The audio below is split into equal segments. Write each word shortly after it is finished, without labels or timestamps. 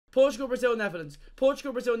Portugal, Brazil, Netherlands.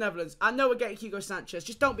 Portugal, Brazil, Netherlands. I know we're getting Hugo Sanchez.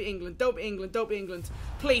 Just don't be England. Don't be England. Don't be England.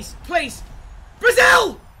 Please. Please.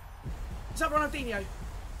 Brazil! Is that Ronaldinho?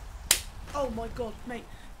 Oh my god, mate.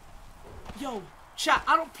 Yo, chat,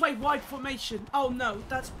 I don't play wide formation. Oh no,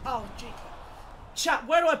 that's... Oh, gee. Chat,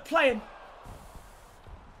 where do I play him?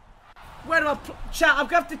 Where do I play... Chat, I'm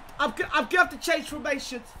gonna have to change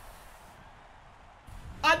formation.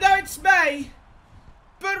 I know it's May,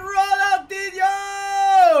 but Ronaldinho!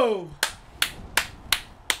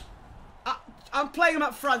 I'm playing him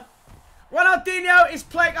up front. Ronaldinho is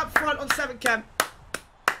playing up front on 7 cam.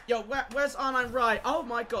 Yo, where's R9 Rye? Oh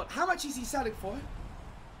my god, how much is he selling for?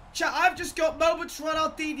 Chat, I've just got Moments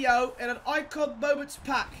Ronaldinho in an Icon Moments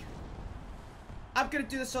pack. I'm gonna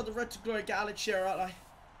do this on the Road to Glory, get Alan Shearer, aren't I?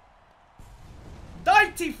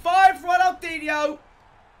 95 Ronaldinho.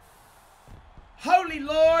 Holy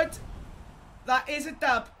Lord. That is a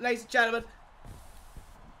dub, ladies and gentlemen.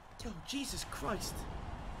 Yo, Jesus Christ.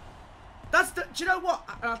 That's the... Do you know what?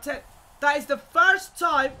 I'll tell you. That is the first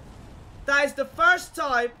time... That is the first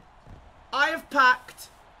time I have packed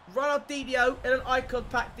Ronaldinho in an Icon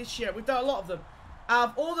pack this year. We've done a lot of them. Out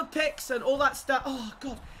of all the picks and all that stuff. Oh,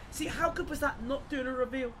 God. See, how good was that not doing a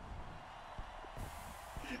reveal?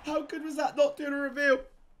 How good was that not doing a reveal?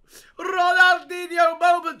 Ronaldinho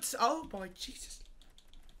moments. Oh, my Jesus.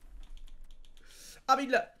 I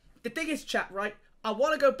mean, look. The thing is, chat, right? I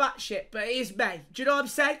want to go batshit, but it is May. Do you know what I'm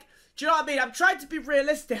saying? Do you know what I mean? I'm trying to be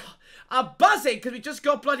realistic. I'm buzzing because we just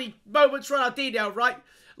got bloody Moments Ronaldinho, right?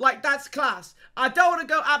 Like, that's class. I don't want to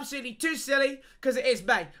go absolutely too silly because it is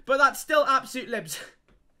May. But that's still absolute libs.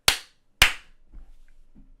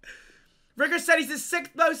 Rigger said he's the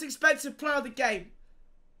 6th most expensive player of the game.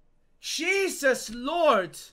 Jesus Lord.